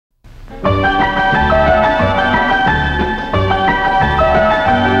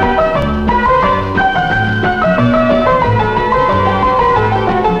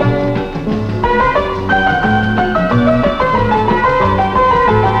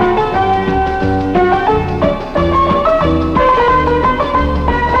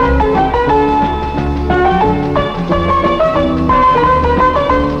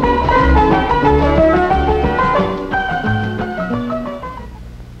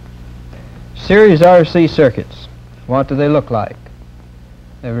Series RC circuits, what do they look like?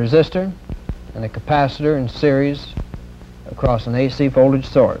 A resistor and a capacitor in series across an AC voltage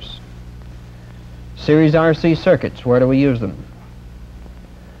source. Series RC circuits, where do we use them?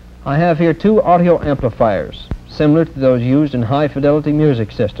 I have here two audio amplifiers, similar to those used in high-fidelity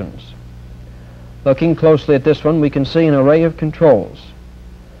music systems. Looking closely at this one, we can see an array of controls,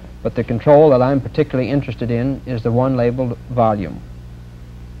 but the control that I'm particularly interested in is the one labeled volume.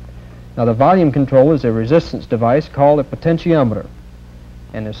 Now, the volume control is a resistance device called a potentiometer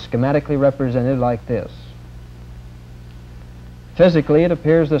and is schematically represented like this. Physically, it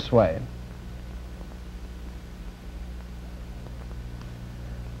appears this way.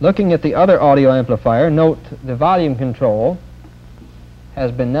 Looking at the other audio amplifier, note the volume control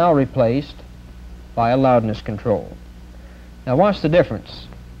has been now replaced by a loudness control. Now, what's the difference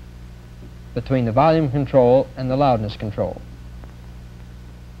between the volume control and the loudness control?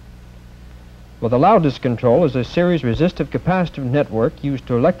 Well, the loudness control is a series resistive capacitive network used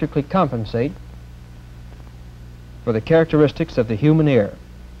to electrically compensate for the characteristics of the human ear.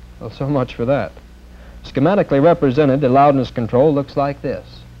 Well, so much for that. Schematically represented, the loudness control looks like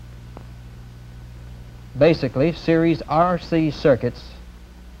this. Basically, series RC circuits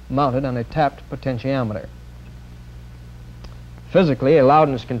mounted on a tapped potentiometer. Physically, a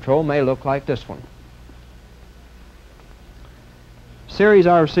loudness control may look like this one. Series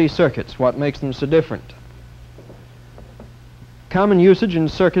RC circuits, what makes them so different? Common usage in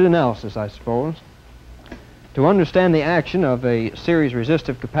circuit analysis, I suppose. To understand the action of a series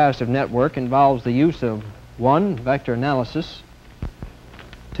resistive capacitive network involves the use of 1. Vector analysis,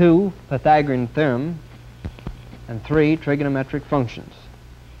 2. Pythagorean Theorem, and 3. Trigonometric functions.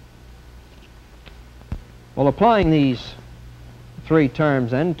 Well, applying these three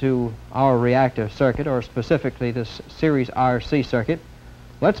terms then to our reactive circuit, or specifically this series RC circuit,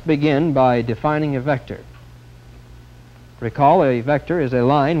 let's begin by defining a vector. Recall, a vector is a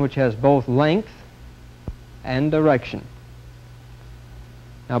line which has both length and direction.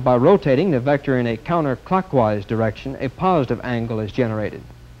 Now, by rotating the vector in a counterclockwise direction, a positive angle is generated.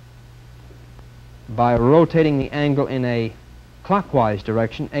 By rotating the angle in a clockwise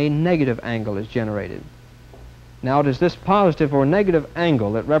direction, a negative angle is generated. Now, it is this positive or negative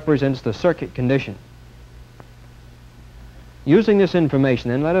angle that represents the circuit condition. Using this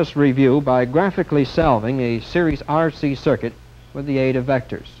information, then, let us review by graphically solving a series RC circuit with the aid of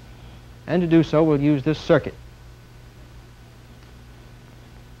vectors. And to do so, we'll use this circuit.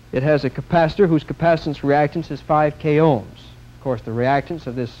 It has a capacitor whose capacitance reactance is 5 k ohms. Of course, the reactance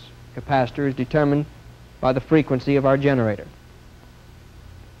of this capacitor is determined by the frequency of our generator.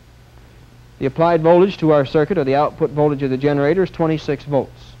 The applied voltage to our circuit, or the output voltage of the generator, is 26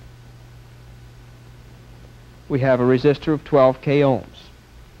 volts. We have a resistor of 12 k ohms.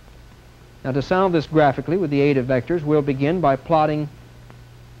 Now, to solve this graphically with the aid of vectors, we'll begin by plotting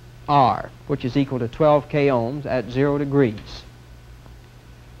R, which is equal to 12 k ohms at 0 degrees.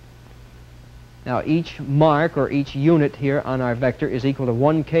 Now, each mark, or each unit here on our vector, is equal to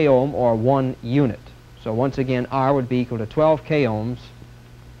 1 k ohm, or 1 unit. So once again, R would be equal to 12 k ohms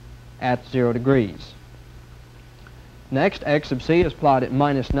at 0 degrees. Next, X sub C is plotted at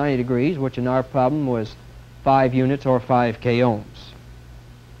minus 90 degrees, which in our problem was 5 units, or 5 k ohms.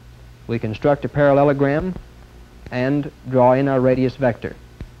 We construct a parallelogram and draw in our radius vector.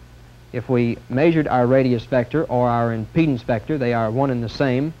 If we measured our radius vector or our impedance vector, they are one and the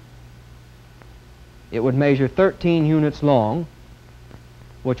same, it would measure 13 units long,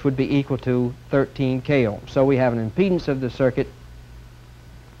 which would be equal to 13 k ohms. So we have an impedance of the circuit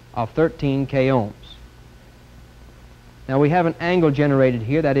of 13 k ohms. Now, we have an angle generated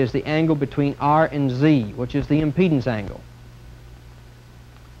here, that is the angle between R and Z, which is the impedance angle.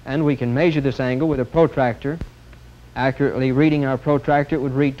 And we can measure this angle with a protractor. Accurately reading our protractor, it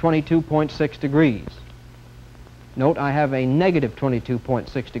would read 22.6 degrees. Note, I have a negative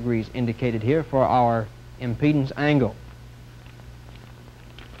 22.6 degrees indicated here for our impedance angle.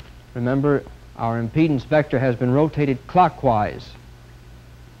 Remember, our impedance vector has been rotated clockwise,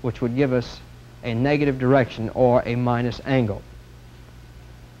 which would give us a negative direction, or a minus angle.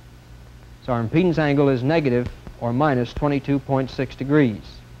 So our impedance angle is negative, or minus 22.6 degrees.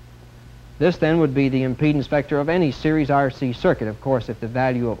 This then would be the impedance vector of any series RC circuit. Of course, if the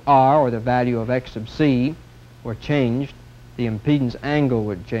value of R or the value of X sub C were changed, the impedance angle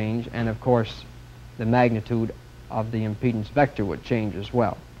would change, and of course the magnitude of the impedance vector would change as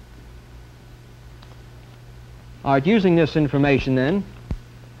well. All right, using this information then,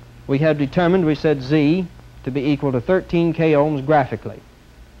 we have determined, we said Z to be equal to 13 k ohms graphically.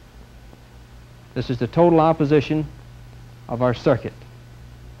 This is the total opposition of our circuit.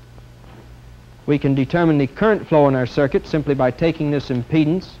 We can determine the current flow in our circuit simply by taking this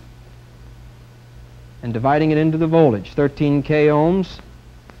impedance and dividing it into the voltage. 13 k ohms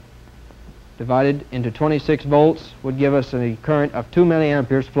divided into 26 volts would give us a current of 2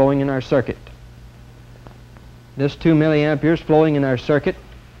 milliamperes flowing in our circuit. This 2 milliamperes flowing in our circuit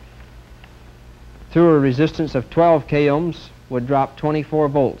through a resistance of 12 k ohms would drop 24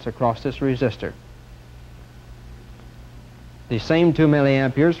 volts across this resistor. The same 2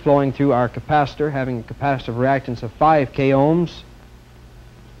 milliamperes flowing through our capacitor, having a capacitive reactance of 5 k ohms,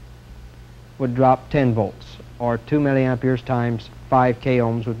 would drop 10 volts, or 2 milliamperes times 5 k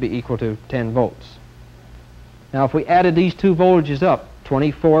ohms would be equal to 10 volts. Now if we added these two voltages up,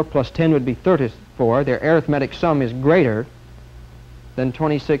 24 plus 10 would be 34. Their arithmetic sum is greater than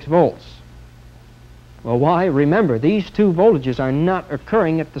 26 volts. Well, why? Remember, these two voltages are not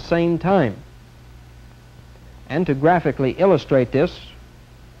occurring at the same time. And to graphically illustrate this,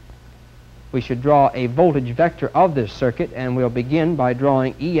 we should draw a voltage vector of this circuit, and we'll begin by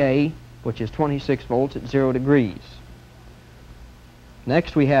drawing EA, which is 26 volts at 0 degrees.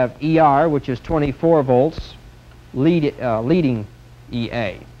 Next we have ER, which is 24 volts, leading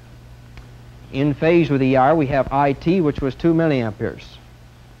EA. In phase with ER we have IT, which was 2 milliamperes.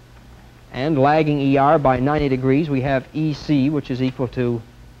 And lagging ER by 90 degrees we have EC, which is equal to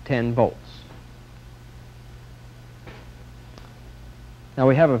 10 volts. Now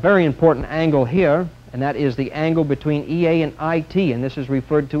we have a very important angle here, and that is the angle between EA and IT, and this is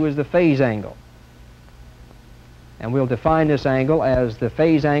referred to as the phase angle. And we'll define this angle as the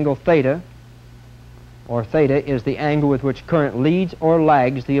phase angle theta, or theta is the angle with which current leads or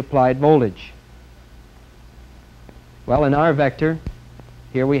lags the applied voltage. Well, in our vector,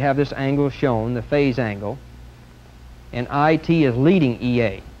 here we have this angle shown, the phase angle, and IT is leading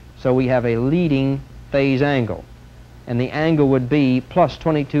EA, so we have a leading phase angle. And the angle would be plus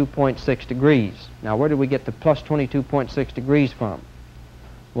 22.6 degrees. Now, where did we get the plus 22.6 degrees from?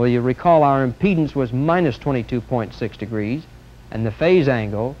 Well, you recall our impedance was minus 22.6 degrees, and the phase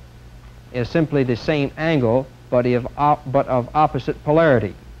angle is simply the same angle, but of opposite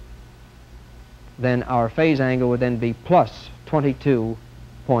polarity. Then our phase angle would then be plus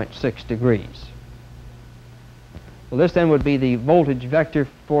 22.6 degrees. Well, this then would be the voltage vector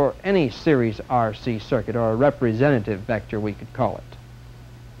for any series RC circuit, or a representative vector we could call it.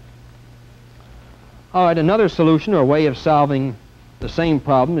 All right, another solution or way of solving the same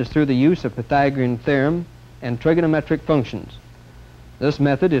problem is through the use of Pythagorean Theorem and trigonometric functions. This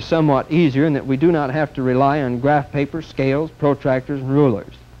method is somewhat easier in that we do not have to rely on graph paper, scales, protractors, and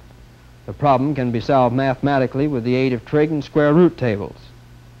rulers. The problem can be solved mathematically with the aid of trig and square root tables.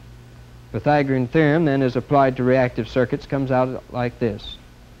 Pythagorean theorem then, as applied to reactive circuits, comes out like this.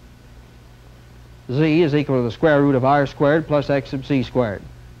 Z is equal to the square root of R squared plus X sub C squared.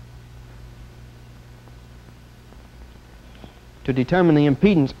 To determine the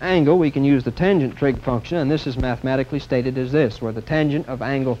impedance angle, we can use the tangent trig function, and this is mathematically stated as this, where the tangent of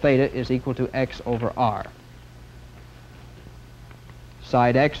angle theta is equal to X over R.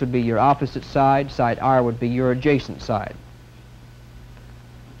 Side X would be your opposite side, side R would be your adjacent side.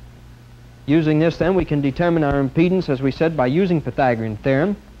 Using this, then, we can determine our impedance, as we said, by using Pythagorean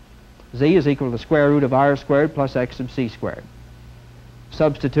theorem. Z is equal to the square root of R squared plus X sub C squared.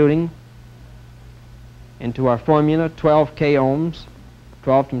 Substituting into our formula 12 k ohms.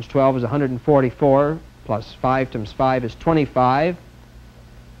 12 times 12 is 144, plus 5 times 5 is 25.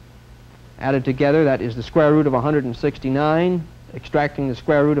 Added together, that is the square root of 169. Extracting the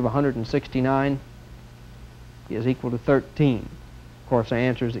square root of 169 is equal to 13. Of course, our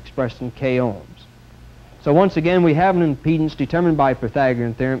answer is expressed in k ohms. So once again, we have an impedance determined by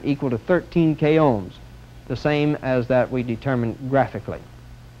Pythagorean theorem equal to 13 k ohms, the same as that we determined graphically.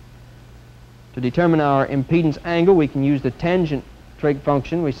 To determine our impedance angle, we can use the tangent trig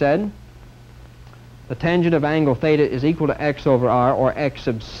function, we said. The tangent of angle theta is equal to X over R, or X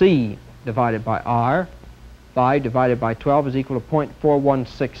sub C divided by R. 5 divided by 12 is equal to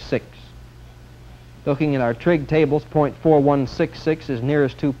 0.4166. Looking at our trig tables, 0.4166 is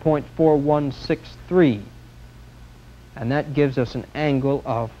nearest to 0.4163. And that gives us an angle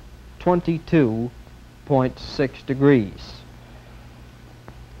of 22.6 degrees.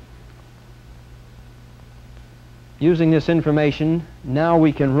 Using this information, now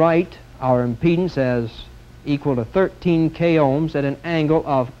we can write our impedance as equal to 13 k ohms at an angle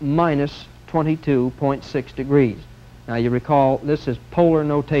of minus 22.6 degrees. Now you recall this is polar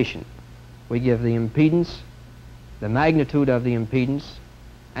notation. We give the impedance, the magnitude of the impedance,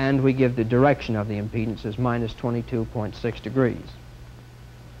 and we give the direction of the impedance as minus 22.6 degrees.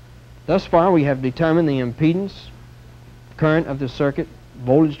 Thus far we have determined the impedance, current of the circuit,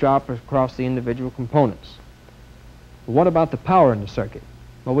 voltage drop across the individual components. What about the power in the circuit?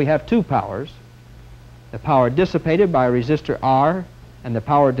 Well, we have two powers. The power dissipated by a resistor R and the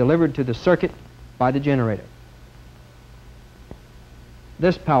power delivered to the circuit by the generator.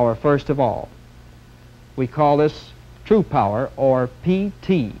 This power, first of all, we call this true power, or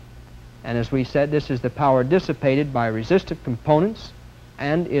PT. And as we said, this is the power dissipated by resistive components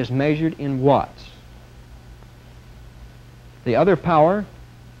and is measured in watts. The other power,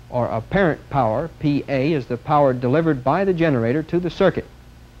 or apparent power, PA, is the power delivered by the generator to the circuit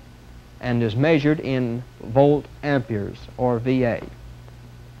and is measured in volt amperes, or VA.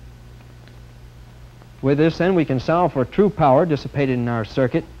 With this, then, we can solve for true power dissipated in our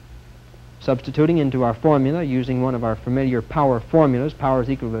circuit, substituting into our formula using one of our familiar power formulas. Power is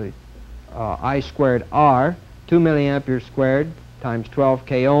equal to I squared R. 2 milliamperes squared times 12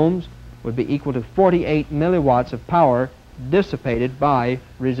 k ohms would be equal to 48 milliwatts of power dissipated by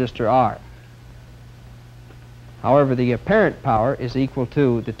resistor R. However, the apparent power is equal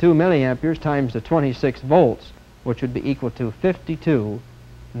to the 2 milliamperes times the 26 volts, which would be equal to 52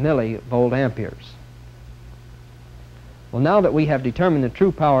 millivolt amperes. Well, now that we have determined the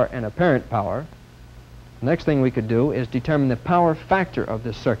true power and apparent power, the next thing we could do is determine the power factor of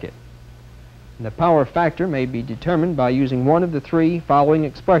this circuit. And the power factor may be determined by using one of the three following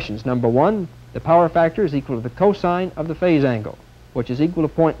expressions. Number one, the power factor is equal to the cosine of the phase angle, which is equal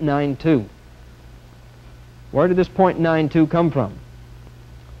to 0.92. Where did this 0.92 come from?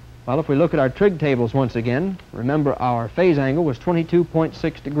 Well, if we look at our trig tables once again, remember our phase angle was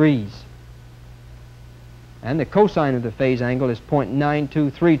 22.6 degrees. And the cosine of the phase angle is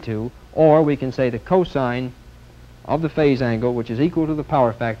 0.9232, or we can say the cosine of the phase angle, which is equal to the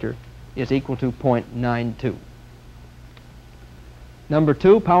power factor, is equal to 0.92. Number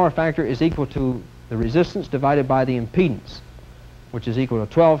two, power factor is equal to the resistance divided by the impedance, which is equal to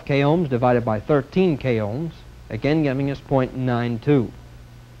 12 k ohms divided by 13 k ohms, again giving us 0.92.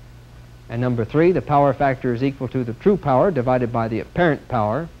 And number three, the power factor is equal to the true power divided by the apparent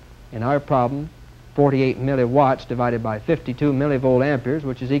power. In our problem, 48 milliwatts divided by 52 millivolt amperes,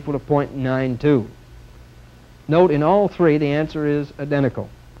 which is equal to 0.92. Note, in all three, the answer is identical.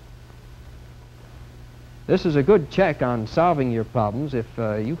 This is a good check on solving your problems. If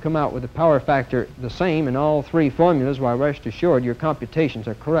you come out with the power factor the same in all three formulas, why, rest assured your computations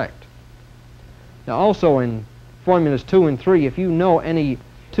are correct. Now, also in formulas 2 and 3, if you know any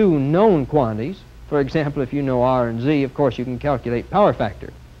two known quantities, for example, if you know R and Z, of course you can calculate power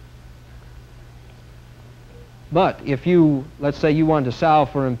factor. But if you, let's say you wanted to solve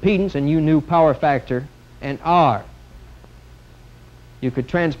for impedance and you knew power factor and R, you could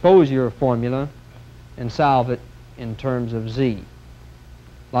transpose your formula and solve it in terms of Z.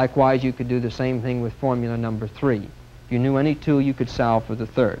 Likewise, you could do the same thing with formula number 3. If you knew any two, you could solve for the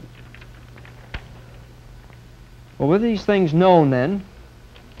third. Well, with these things known then,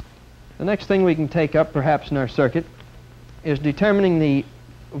 the next thing we can take up perhaps in our circuit is determining the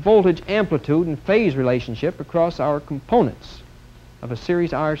voltage amplitude and phase relationship across our components of a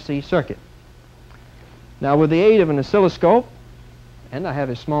series RC circuit. Now, with the aid of an oscilloscope, and I have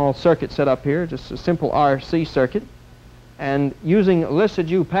a small circuit set up here, just a simple RC circuit, and using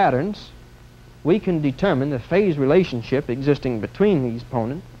Lissajous patterns, we can determine the phase relationship existing between these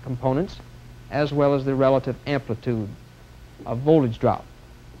components, as well as the relative amplitude of voltage drop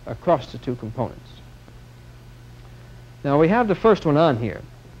across the two components. Now, we have the first one on here,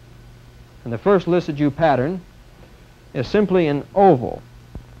 and the first Lissajous pattern is simply an oval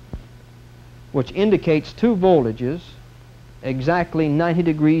which indicates two voltages exactly 90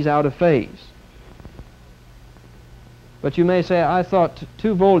 degrees out of phase. But you may say, I thought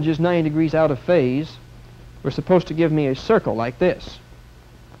two voltages 90 degrees out of phase were supposed to give me a circle like this.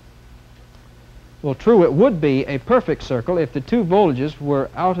 Well, true, it would be a perfect circle if the two voltages were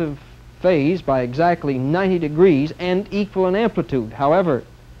out of phase by exactly 90 degrees and equal in amplitude. However,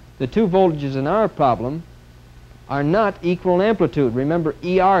 the two voltages in our problem are not equal in amplitude. Remember,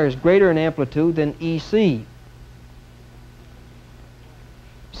 ER is greater in amplitude than EC.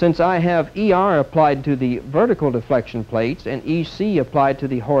 Since I have ER applied to the vertical deflection plates and EC applied to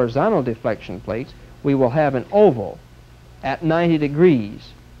the horizontal deflection plates, we will have an oval at 90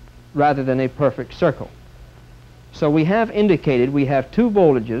 degrees rather than a perfect circle. So we have indicated we have two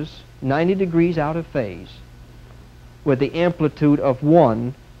voltages 90 degrees out of phase with the amplitude of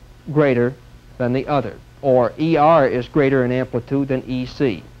one greater than the other, or ER is greater in amplitude than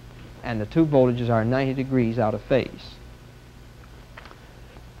EC, and the two voltages are 90 degrees out of phase.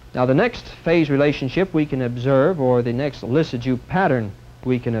 Now the next phase relationship we can observe, or the next Lissajous pattern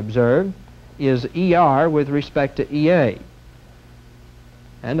we can observe, is ER with respect to EA.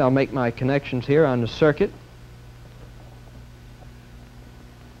 And I'll make my connections here on the circuit.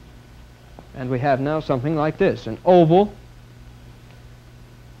 And we have now something like this, an oval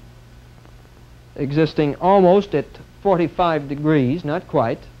existing almost at 45 degrees, not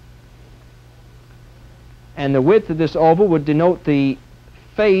quite. And the width of this oval would denote the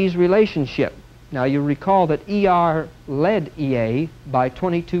phase relationship. Now you recall that ER led EA by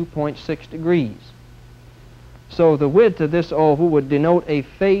 22.6 degrees. So the width of this oval would denote a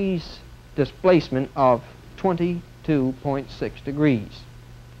phase displacement of 22.6 degrees.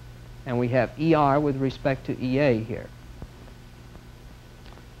 And we have ER with respect to EA here.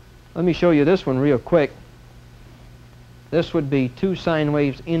 Let me show you this one real quick. This would be two sine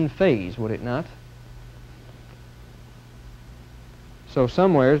waves in phase, would it not? So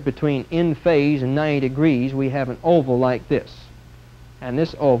somewhere between in phase and 90 degrees, we have an oval like this. And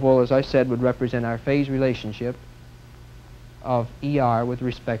this oval, as I said, would represent our phase relationship of ER with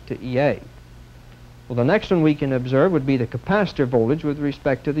respect to EA. Well, the next one we can observe would be the capacitor voltage with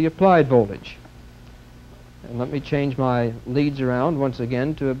respect to the applied voltage. And let me change my leads around once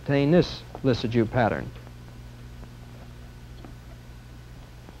again to obtain this Lissajous pattern.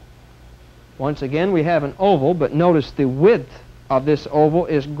 Once again, we have an oval, but notice the width of this oval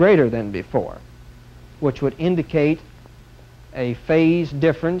is greater than before, which would indicate a phase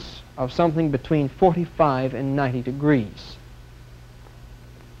difference of something between 45 and 90 degrees.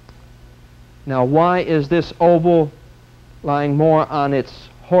 Now, why is this oval lying more on its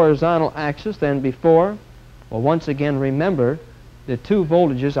horizontal axis than before? Well, once again, remember, the two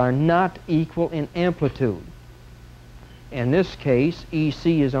voltages are not equal in amplitude. In this case, EC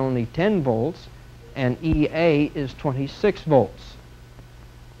is only 10 volts, and EA is 26 volts.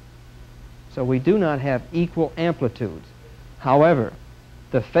 So we do not have equal amplitudes. However,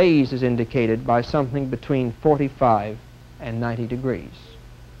 the phase is indicated by something between 45 and 90 degrees.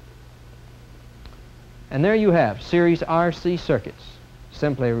 And there you have series RC circuits,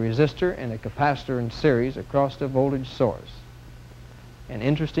 simply a resistor and a capacitor in series across the voltage source. An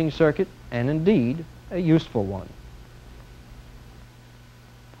interesting circuit, and indeed a useful one.